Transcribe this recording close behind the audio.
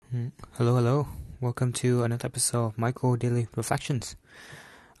Hello. Welcome to another episode of Michael Daily Reflections.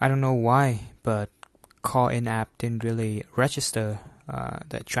 I don't know why, but call-in app didn't really register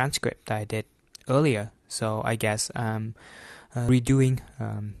the transcript that I did earlier, so I guess I'm redoing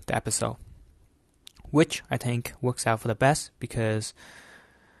the episode, which I think works out for the best because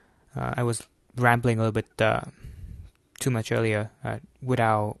I was rambling a little bit too much earlier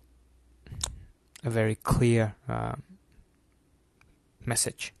without a very clear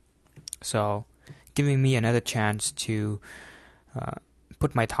message. So, giving me another chance to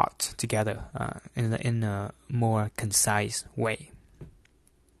put my thoughts together in a more concise way.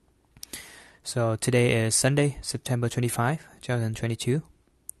 So today is Sunday, September 25, 2022,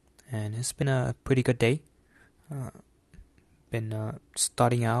 and it's been a pretty good day. Been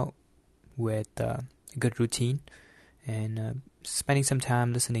starting out with a good routine and spending some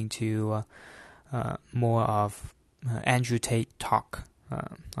time listening to more of Andrew Tate talk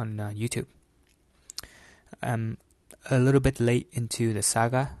on YouTube. I'm a little bit late into the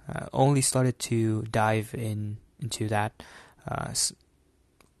saga. Only started to dive into that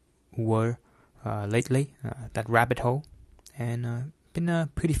world lately, that rabbit hole, and been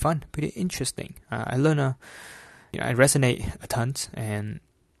pretty fun, pretty interesting. I learn I resonate a ton and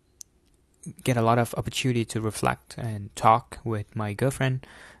get a lot of opportunity to reflect and talk with my girlfriend,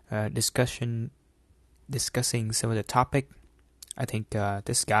 discussing some of the topic. I think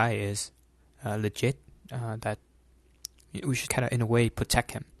this guy is legit, that we should kind of in a way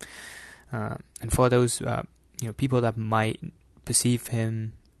protect him. And for those people that might perceive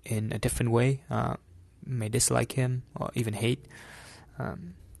him in a different way, may dislike him or even hate,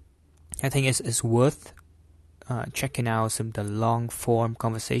 I think it's worth checking out some of the long form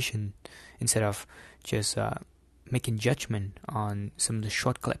conversation instead of just making judgment on some of the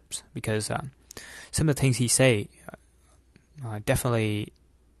short clips, because some of the things he say definitely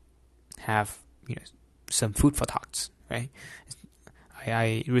have some food for thoughts, right?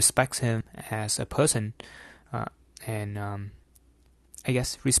 I respect him as a person, and I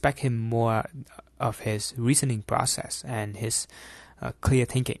guess respect him more of his reasoning process and his clear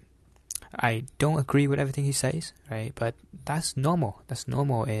thinking. I don't agree with everything he says, right? But that's normal. That's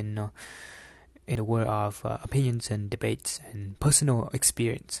normal in the world of opinions and debates and personal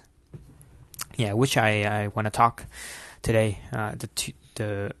experience. Yeah, which I want to talk today.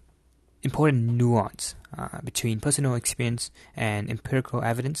 The important nuance between personal experience and empirical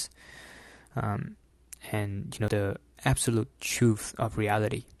evidence, and the absolute truth of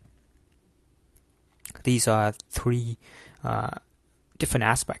reality. These are three different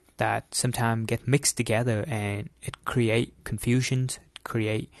aspects that sometimes get mixed together, and it create confusions,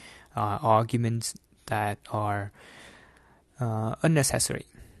 create arguments that are unnecessary.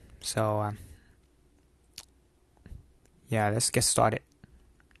 So let's get started.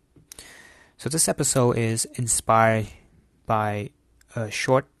 So this episode is inspired by a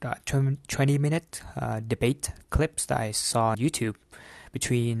short 20-minute debate clips that I saw on YouTube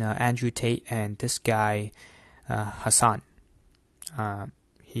between Andrew Tate and this guy Hassan. Hassan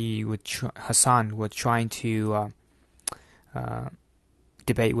was trying to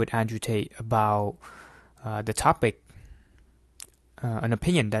debate with Andrew Tate about the topic, an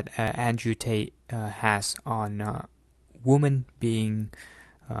opinion that Andrew Tate has on women being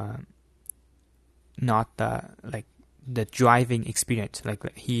not the driving experience.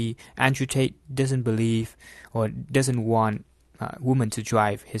 Andrew Tate doesn't believe or doesn't want women to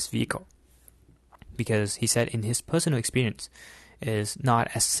drive his vehicle, because he said in his personal experience is not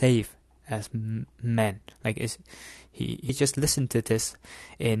as safe as men. He just listened to this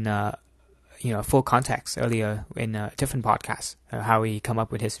in full context earlier in a different podcast, how he come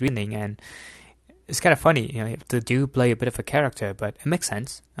up with his reasoning. And it's kind of funny, the dude play a bit of a character, but it makes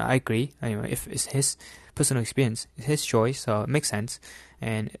sense. I agree. If it's his personal experience, it's his choice, so it makes sense,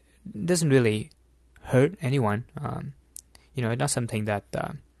 and it doesn't really hurt anyone. It's not something that,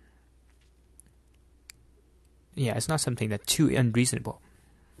 it's not something that's too unreasonable.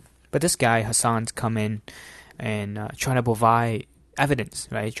 But this guy Hassan's come in and trying to provide evidence,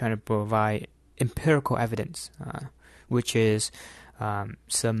 right? Trying to provide empirical evidence, which is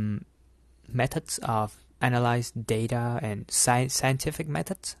some methods of analyze data and scientific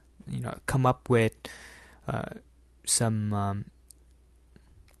methods. Come up with some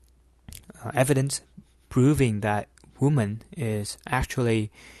evidence proving that woman is actually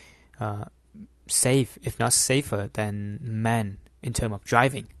safe, if not safer, than men in terms of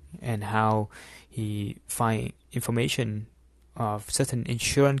driving, and how he find information of certain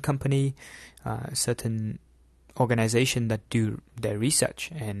insurance company, certain organization that do their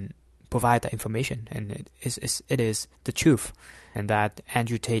research and provide that information, and it is the truth, and that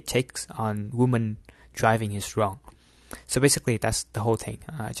Andrew Tate takes on woman driving is wrong. So basically, that's the whole thing.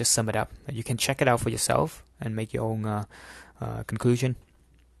 Just sum it up. You can check it out for yourself and make your own conclusion.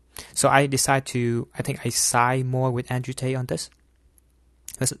 So I think I side more with Andrew Tate on this.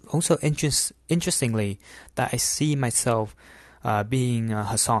 It's also interestingly that I see myself being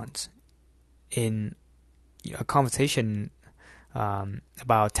Hassan's in a conversation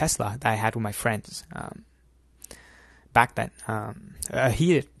about Tesla that I had with my friends back then. A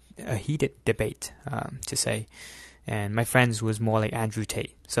heated debate, to say. And my friends was more like Andrew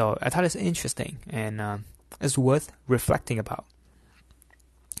Tate. So I thought it's interesting and it's worth reflecting about.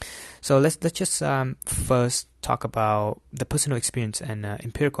 So let's just first talk about the personal experience and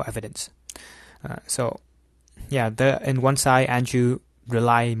empirical evidence. In one side, Andrew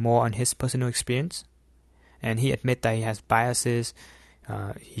rely more on his personal experience, and he admit that he has biases.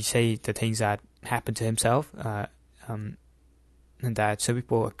 He say the things that happen to himself, and that some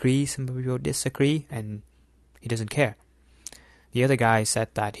people agree, some people disagree, and he doesn't care. The other guy said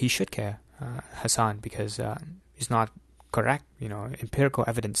that he should care, Hassan, because it's not correct. Empirical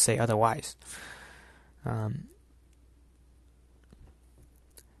evidence say otherwise. I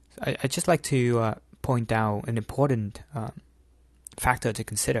just like to point out an important factor to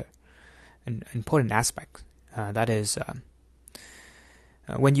consider, an important aspect. That is,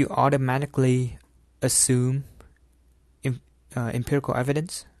 when you automatically assume empirical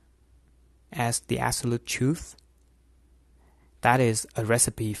evidence as the absolute truth, that is a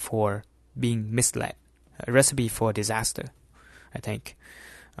recipe for being misled, a recipe for disaster, I think.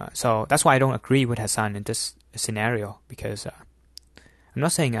 So that's why I don't agree with Hassan in this scenario, because I'm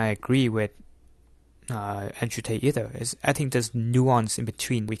not saying I agree with Andrew Tate either. I think there's nuance in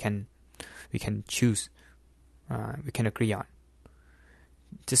between we can choose, we can agree on.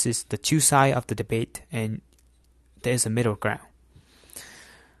 This is the two sides of the debate, and there's a middle ground.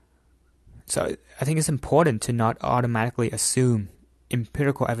 So I think it's important to not automatically assume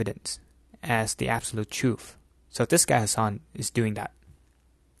empirical evidence as the absolute truth. So this guy Hassan is doing that.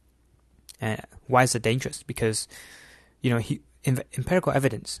 And why is it dangerous? Because empirical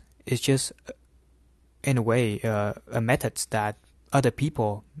evidence is just, in a way, a method that other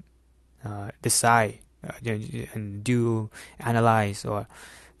people decide and do analyze, or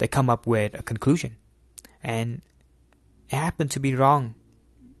they come up with a conclusion, and it happened to be wrong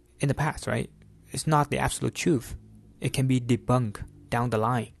in the past, right? It's not the absolute truth. It can be debunked down the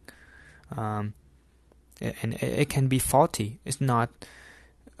line, and it can be faulty. It's not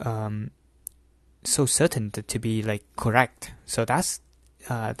so certain to be like correct. So that's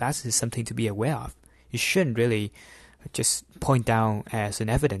something to be aware of. You shouldn't really just point down as an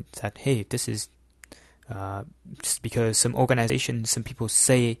evidence that, hey, this is just because some organization, some people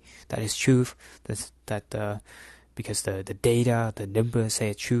say that it's truth, that because the data, the numbers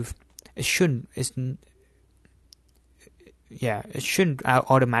say it's truth. It shouldn't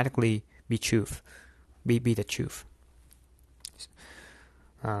automatically be truth, be the truth.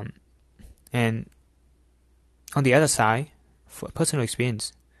 And on the other side, for personal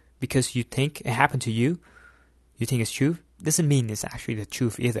experience, because you think it happened to you, you think it's true, doesn't mean it's actually the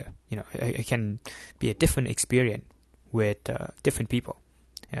truth either. It can be a different experience with different people.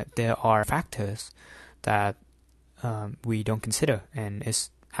 There are factors that we don't consider, and it's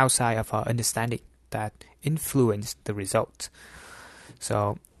outside of our understanding that influence the result.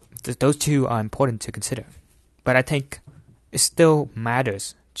 So those two are important to consider. But I think it still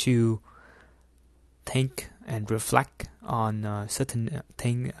matters to think and reflect on a certain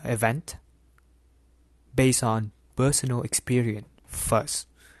event based on personal experience first,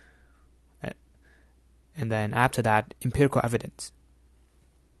 and then after that empirical evidence,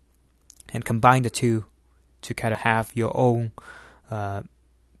 and combine the two to kind of have your own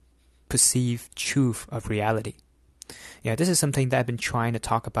perceived truth of reality. This is something that I've been trying to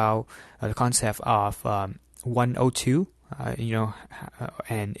talk about, the concept of 102,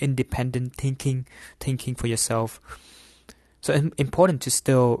 and independent thinking for yourself. So it's important to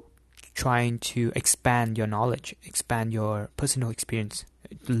still trying to expand your knowledge, expand your personal experience,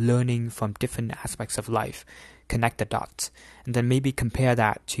 learning from different aspects of life, connect the dots, and then maybe compare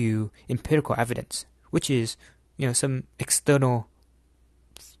that to empirical evidence, which is, some external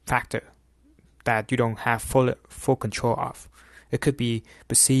factor that you don't have full control of. It could be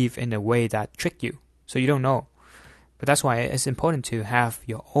perceived in a way that trick you, so you don't know. But that's why it's important to have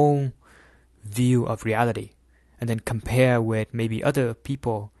your own view of reality, and then compare with maybe other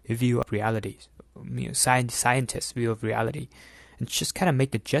people's view of reality, scientists' view of reality, and just kind of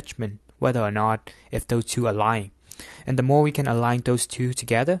make the judgment whether or not if those two align. And the more we can align those two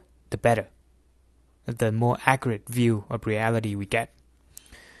together, the better, the more accurate view of reality we get.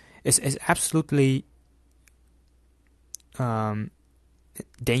 It's absolutely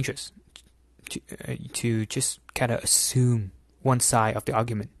dangerous to just kind of assume one side of the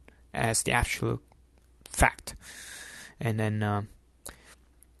argument as the actual fact, and then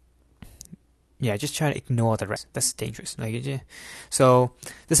just try to ignore the rest. That's dangerous. So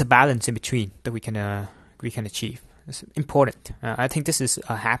there's a balance in between that we can achieve. It's important. I think this is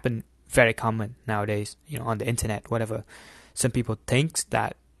happen very common nowadays. On the internet, whatever. Some people think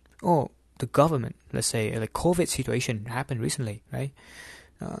that the government, let's say the COVID situation happened recently, right?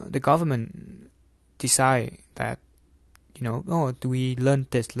 The government decide that do we learn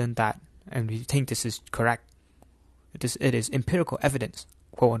this, learn that, and we think this is correct. It is empirical evidence,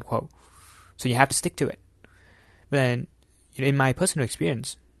 quote unquote. So you have to stick to it. But then, in my personal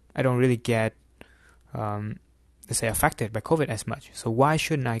experience, I don't really get, let's say, affected by COVID as much. So why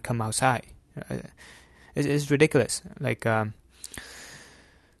shouldn't I come outside? It's ridiculous.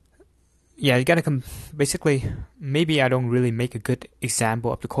 You gotta come. Basically, maybe I don't really make a good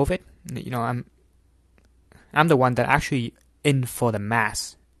example of the COVID. I'm the one that actually in for the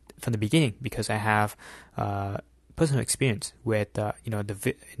mask from the beginning because I have personal experience with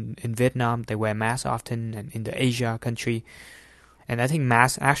in Vietnam they wear masks often, and in the Asia country, and I think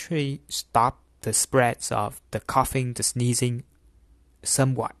masks actually stop the spreads of the coughing, the sneezing,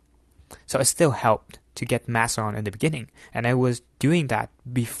 somewhat. So it still helped to get masks on in the beginning, and I was doing that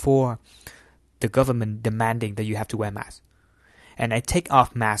before the government demanding that you have to wear masks, and I take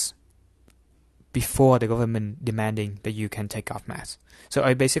off masks before the government demanding that you can take off masks. So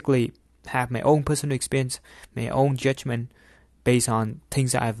I basically have my own personal experience, my own judgment based on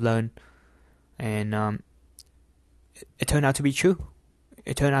things that I've learned, and it turned out to be true.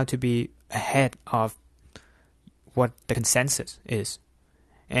 It turned out to be ahead of what the consensus is.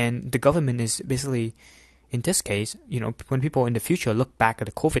 And the government is basically, in this case, when people in the future look back at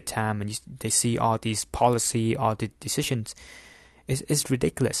the COVID time and they see all these policy, all the decisions, it's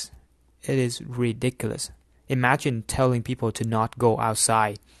ridiculous. It is ridiculous. Imagine telling people to not go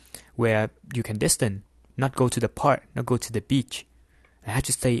outside where you can distance, not go to the park, not go to the beach. I have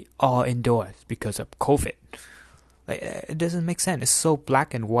to stay all indoors because of COVID. It doesn't make sense. It's so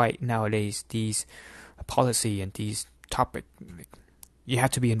black and white nowadays, these policy and these topics. You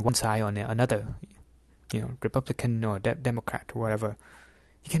have to be in one side or another, Republican or Democrat or whatever.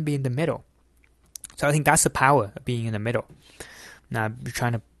 You can be in the middle. So I think that's the power of being in the middle. Now you're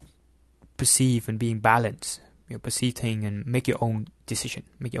trying to perceive and being balanced, perceive things and make your own decision,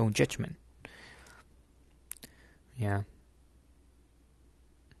 make your own judgment. Yeah.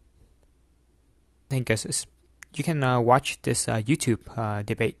 I think you can watch this YouTube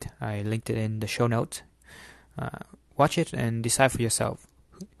debate. I linked it in the show notes. Watch it and decide for yourself.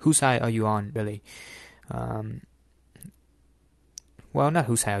 Whose side are you on, really? Well, not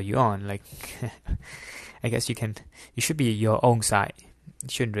whose side are you on. I guess you should be your own side. You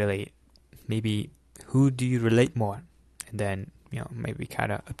shouldn't really. Maybe who do you relate more, and then maybe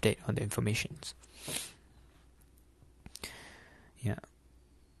kind of update on the informations. Yeah.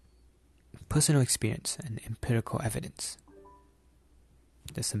 Personal experience and empirical evidence.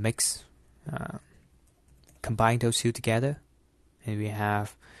 There's a mix. Combine those two together, and we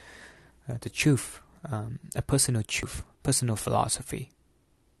have the truth, a personal truth, personal philosophy,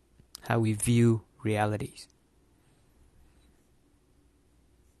 how we view realities.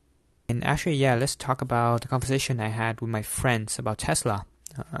 And actually, let's talk about the conversation I had with my friends about Tesla.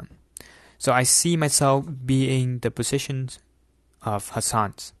 So I see myself being the position of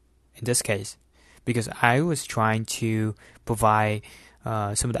Hassan's in this case, because I was trying to provide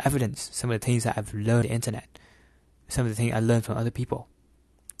some of the evidence, some of the things that I've learned on the internet, some of the things I learned from other people,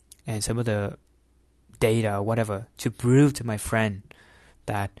 and some of the data or whatever to prove to my friend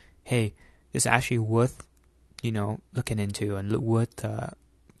that, hey, it's actually worth, looking into and worth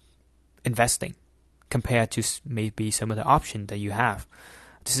investing compared to maybe some of the options that you have.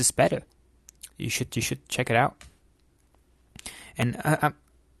 This is better. You should check it out. And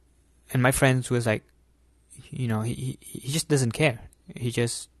and my friends was like, he just doesn't care. He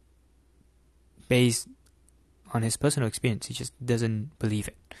just based on his personal experience. He just doesn't believe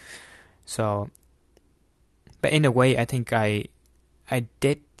it. So, but in a way, I think I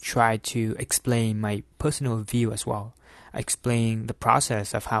did try to explain my personal view as well. I explain the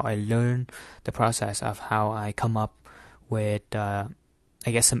process of how I learn, the process of how I come up with,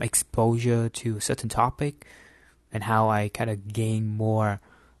 some exposure to a certain topic, and how I kind of gain more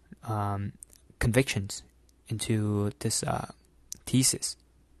convictions into this thesis,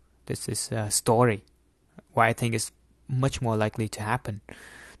 this story, why I think it's much more likely to happen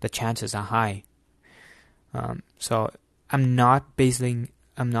the chances are high. So I'm not basing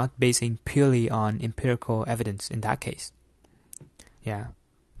purely on empirical evidence in that case. Yeah,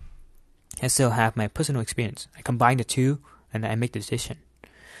 I still have my personal experience. I combine the two and I make the decision.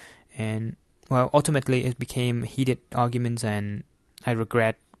 And well, ultimately it became heated arguments, and I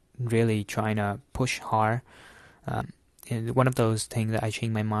regret really trying to push hard. And one of those things that I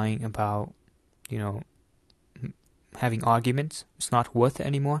changed my mind about, having arguments. It's not worth it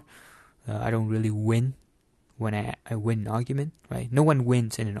anymore. I don't really win when I win an argument, right? No one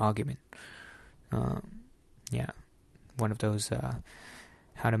wins in an argument. Yeah, one of those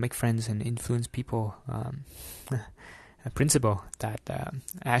how to make friends and influence people a principle that I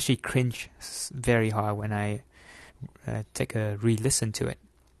actually cringe very hard when I take a re-listen to it.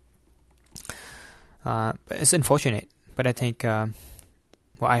 But it's unfortunate, but I think,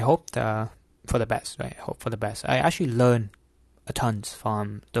 I hope for the best, right? I hope for the best. I actually learned a tons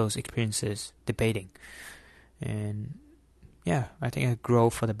from those experiences debating. And yeah, I think I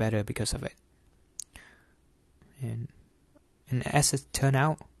grow for the better because of it. And as it turned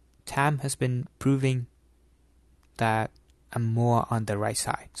out, time has been proving that I'm more on the right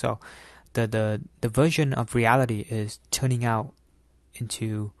side. So the version of reality is turning out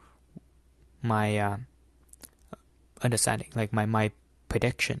into my understanding, like my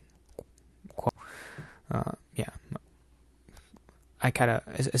prediction. I kind of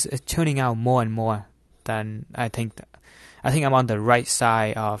it's turning out more and more than I think. I think I'm on the right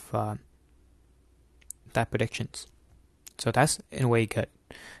side of that predictions. So that's in a way good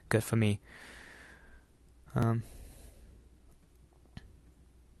for me.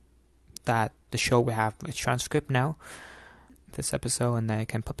 That the show we have a transcript now, this episode, and I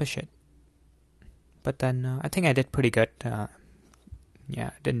can publish it. But then I think I did pretty good.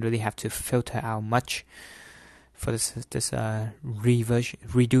 Didn't really have to filter out much for this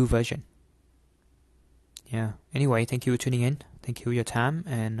redo version. Yeah. Anyway, thank you for tuning in. Thank you for your time,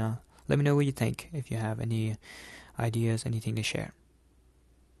 and let me know what you think if you have any ideas, anything to share.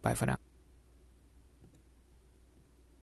 Bye for now.